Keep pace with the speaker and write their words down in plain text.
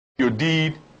your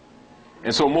deed.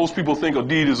 And so most people think a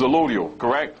deed is allodial,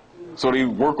 correct? So they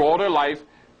work all their life,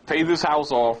 pay this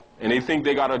house off, and they think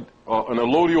they got an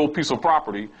allodial piece of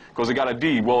property because they got a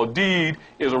deed. Well, a deed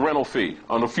is a rental fee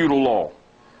under feudal law.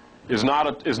 It's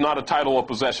not a title or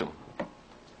possession.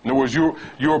 In other words,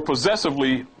 you're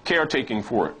possessively caretaking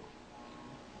for it.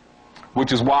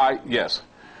 Which is why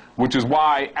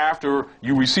after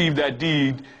you receive that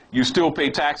deed, you still pay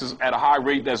taxes at a high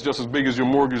rate that's just as big as your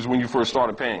mortgage when you first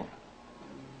started paying.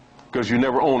 Because you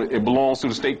never own it. It belongs to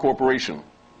the state corporation.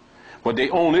 But they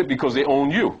own it because they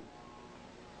own you.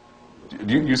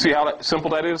 You see how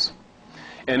simple that is?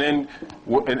 And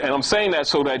I'm saying that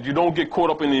so that you don't get caught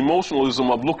up in the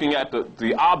emotionalism of looking at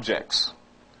the objects,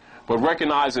 but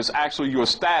recognize it's actually your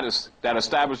status that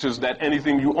establishes that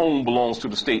anything you own belongs to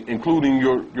the state, including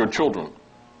your children.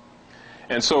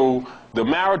 And so the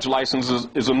marriage license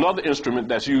is another instrument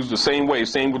that's used the same way,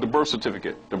 same with the birth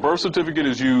certificate. The birth certificate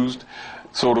is used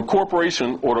so the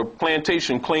corporation or the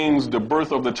plantation claims the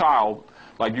birth of the child.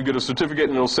 Like you get a certificate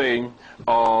and it'll say,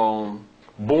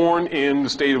 born in the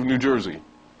state of New Jersey.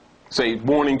 Say,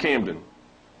 born in Camden,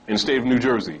 in the state of New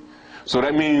Jersey. So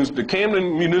that means the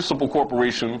Camden Municipal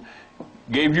Corporation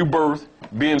gave you birth,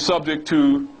 being subject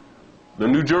to the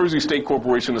New Jersey State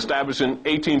Corporation established in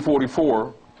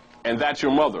 1844, and that's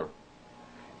your mother.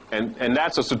 And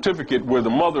that's a certificate where the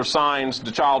mother signs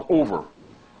the child over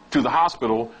to the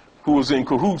hospital, who is in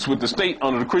cahoots with the state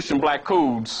under the Christian black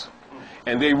codes,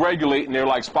 and they regulate, and they're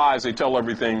like spies, they tell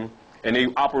everything, and they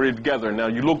operate together. Now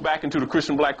you look back into the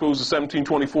Christian black codes of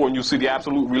 1724 and you'll see the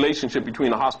absolute relationship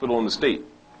between the hospital and the state.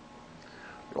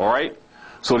 All right?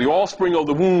 So the offspring of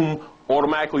the womb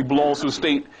automatically belongs to the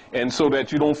state, and so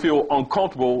that you don't feel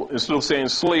uncomfortable, instead of saying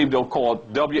slave, they'll call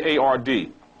it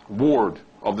W-A-R-D, ward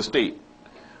of the state.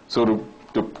 So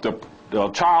the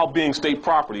child being state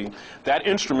property, that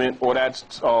instrument or that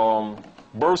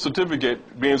birth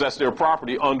certificate, being that's their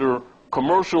property under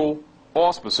commercial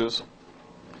auspices,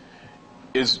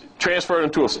 is transferred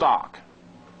into a stock.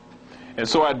 And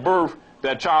so at birth,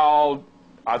 that child,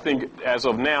 I think as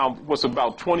of now, what's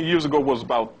about 20 years ago was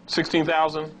about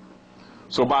 16,000.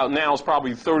 So about now it's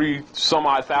probably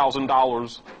 $30-some-odd thousand,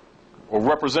 or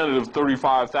representative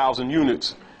 35,000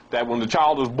 units, that when the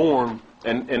child is born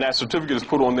and that certificate is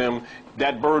put on them,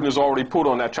 that burden is already put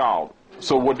on that child.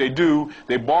 So what they do,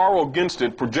 they borrow against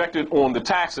it, project it on the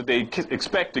tax that they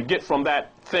expect to get from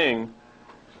that thing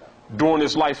during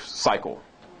its life cycle.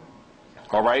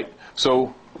 All right?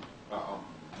 So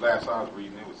last I was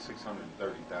reading, it was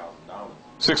 $630,000.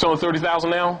 $630,000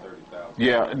 now? $30,000.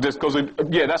 Yeah, just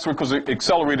that's because it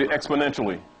accelerated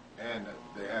exponentially. And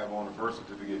they have on the birth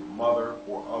certificate mother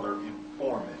or other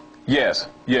informant. Yes,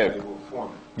 yeah. They will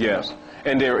form it. Yes,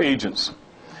 and they're agents.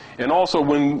 And also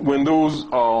when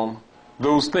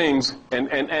those things,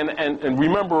 and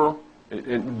remember,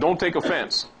 don't take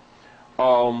offense.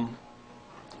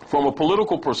 From a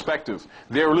political perspective,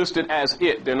 they're listed as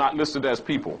it. They're not listed as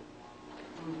people.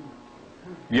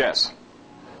 Yes.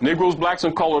 Negroes, blacks,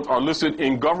 and colored are listed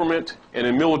in government and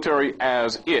in military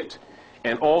as it.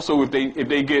 And also if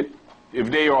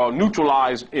they are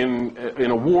neutralized in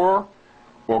a war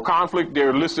or conflict,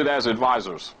 they're listed as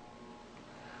advisors.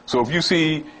 So if you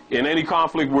see in any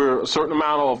conflict where a certain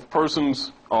amount of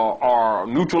persons are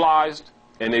neutralized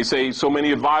and they say so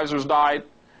many advisors died,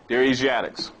 they're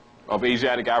Asiatics, of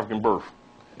Asiatic African birth.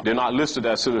 They're not listed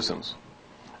as citizens.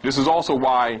 This is also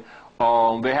why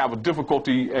they have a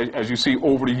difficulty, as you see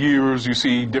over the years, you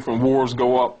see different wars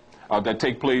go up that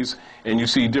take place, and you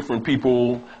see different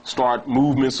people start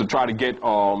movements to try to get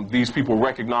these people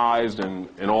recognized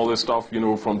and all this stuff, you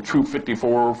know, from Troop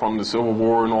 54, from the Civil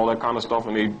War and all that kind of stuff,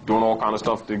 and they doing all kind of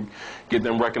stuff to get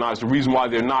them recognized. The reason why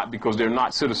they're not, because they're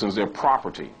not citizens, they're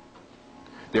property.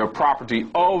 They're property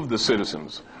of the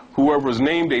citizens. Whoever's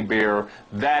name they bear,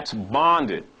 that's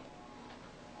bonded.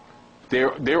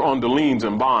 They're under liens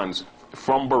and bonds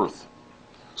from birth.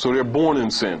 So they're born in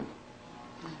sin.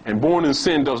 And born in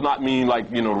sin does not mean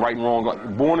like, you know, right and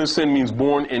wrong. Born in sin means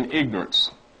born in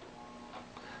ignorance.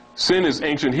 Sin is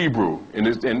ancient Hebrew.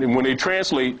 And when they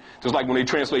translate, just like when they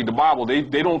translate the Bible, they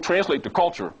don't translate the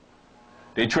culture.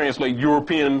 They translate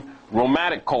European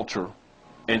romantic culture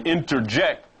and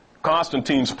interject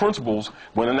Constantine's principles,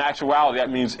 when in actuality that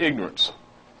means ignorance.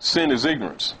 Sin is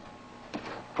ignorance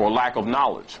or lack of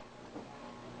knowledge.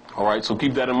 All right, so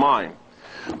keep that in mind.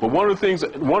 But one of the things,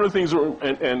 and one of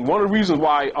the reasons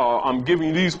why I'm giving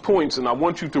you these points, and I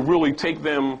want you to really take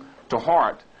them to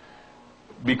heart,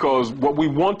 because what we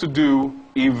want to do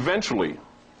eventually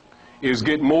is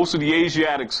get most of the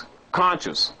Asiatics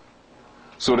conscious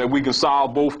so that we can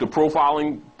solve both the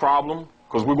profiling problem,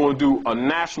 because we're going to do a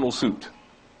national suit.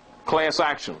 class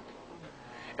action.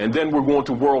 And then we're going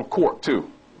to world court too.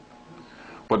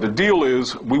 But the deal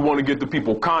is we want to get the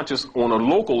people conscious on a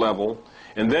local level,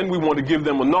 and then we want to give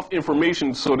them enough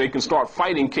information so they can start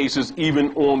fighting cases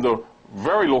even on the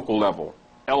very local level,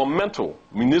 elemental,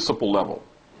 municipal level.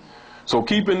 So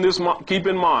keep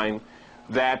in mind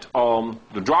that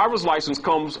the driver's license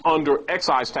comes under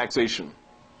excise taxation.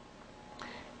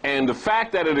 And the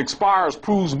fact that it expires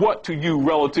proves what to you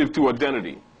relative to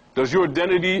identity? Does your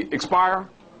identity expire?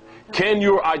 Can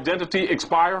your identity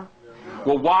expire?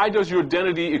 Well, why does your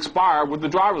identity expire with the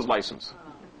driver's license?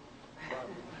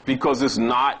 Because it's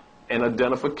not an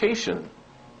identification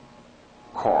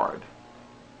card.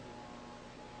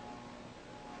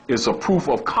 It's a proof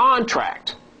of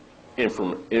contract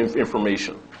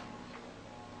information.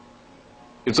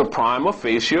 It's a prima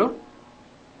facie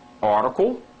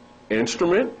article,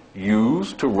 instrument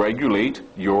used to regulate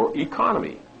your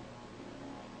economy.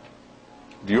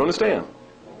 Do you understand?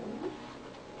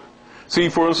 See,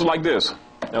 for instance, like this.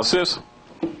 Now, sis,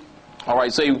 all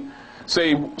right,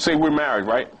 say we're married,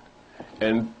 right?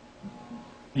 And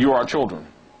you're our children.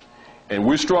 And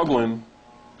we're struggling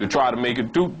to try to make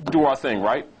it do our thing,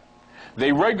 right?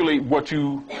 They regulate what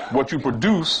you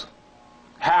produce.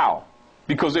 How?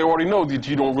 Because they already know that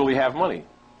you don't really have money.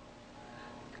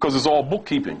 Because it's all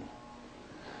bookkeeping.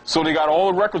 So they got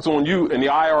all the records on you, and the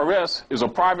IRS is a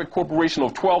private corporation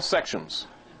of 12 sections.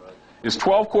 It's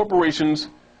 12 corporations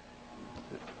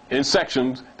in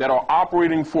sections that are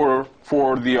operating for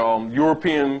the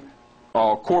European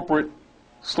corporate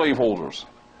slaveholders,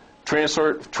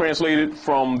 translated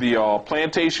from the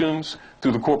plantations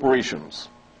to the corporations.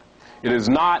 It is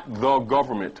not the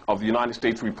government of the United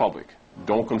States Republic.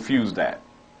 Don't confuse that.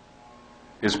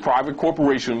 It's private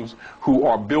corporations who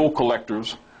are bill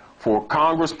collectors for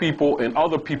Congress people and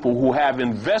other people who have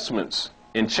investments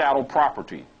in chattel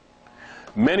property.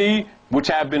 Many which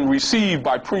have been received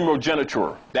by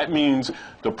primogeniture. That means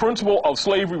the principle of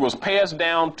slavery was passed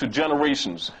down to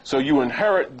generations. So you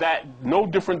inherit that no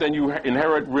different than you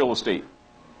inherit real estate.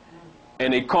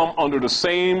 And they come under the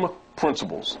same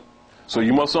principles. So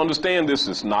you must understand this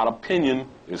is not opinion,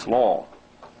 it's law.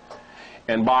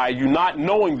 And by you not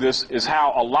knowing this is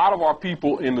how a lot of our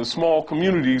people in the small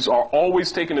communities are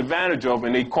always taken advantage of,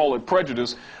 and they call it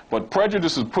prejudice. But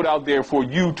prejudice is put out there for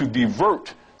you to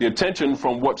divert the attention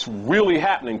from what's really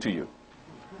happening to you.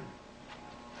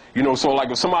 You know, so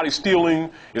like if somebody stole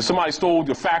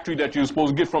the factory that you're supposed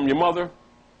to get from your mother,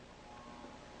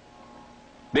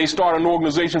 they start an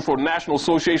organization for the National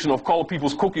Association of Colored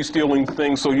People's cookie stealing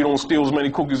things, so you don't steal as many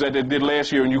cookies that they did last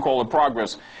year, and you call it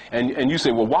progress. And you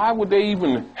say, well, why would they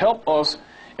even help us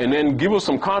and then give us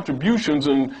some contributions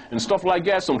and stuff like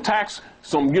that, some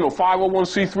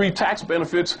 501c3 tax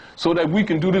benefits so that we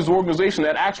can do this organization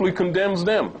that actually condemns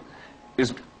them?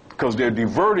 It's because they're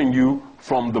diverting you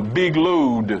from the big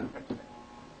load.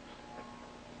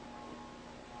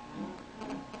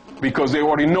 Because they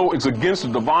already know it's against the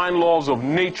divine laws of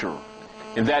nature,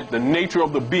 and that the nature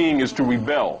of the being is to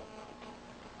rebel.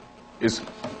 It's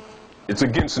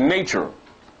against nature.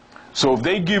 So if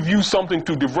they give you something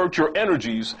to divert your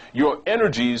energies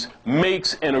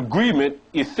makes an agreement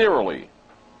ethereally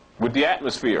with the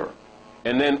atmosphere.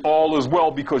 And then all is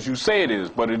well because you say it is,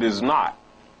 but it is not.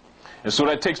 And so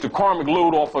that takes the karmic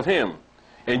load off of him,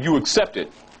 and you accept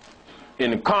it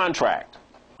in a contract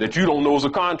that you don't know is a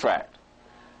contract.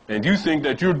 And you think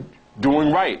that you're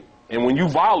doing right. And when you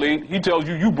violate, he tells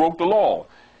you you broke the law.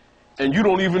 And you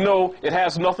don't even know it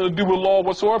has nothing to do with law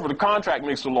whatsoever. The contract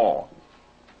makes the law.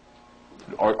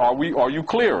 Are you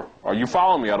clear? Are you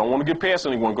following me? I don't want to get past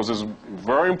anyone because it's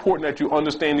very important that you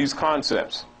understand these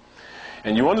concepts.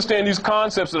 And you understand these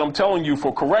concepts that I'm telling you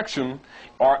for correction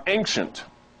are ancient.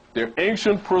 They're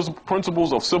ancient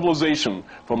principles of civilization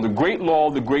from the great law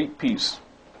of the great peace,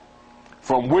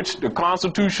 from which the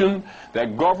Constitution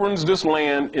that governs this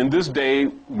land in this day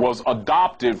was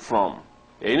adopted from.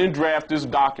 They didn't draft this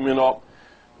document up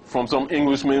from some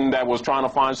Englishman that was trying to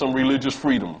find some religious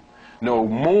freedom. No,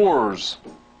 Moors,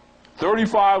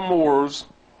 35 Moors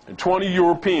and 20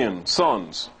 European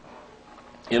sons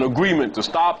in agreement to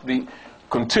stop the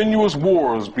continuous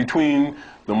wars between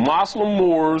the Muslim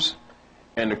Moors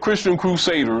and the Christian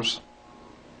Crusaders,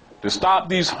 to stop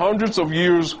these hundreds of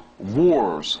years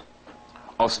wars,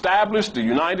 established the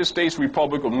United States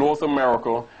Republic of North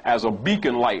America as a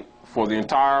beacon light for the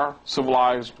entire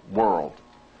civilized world,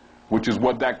 which is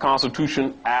what that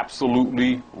Constitution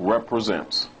absolutely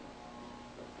represents.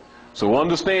 So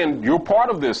understand, you're part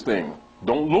of this thing.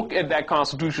 Don't look at that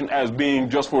Constitution as being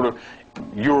just for the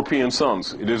European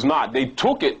sons. It is not. They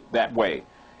took it that way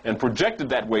and projected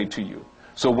that way to you.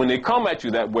 So when they come at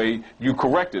you that way, you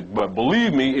correct it. But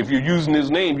believe me, if you're using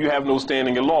his name, you have no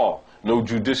standing in law, no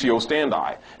judicio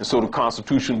standi. And so the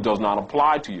Constitution does not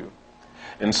apply to you.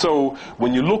 And so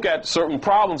when you look at certain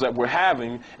problems that we're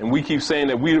having, and we keep saying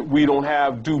that we don't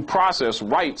have due process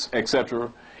rights,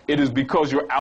 etc., it is because you're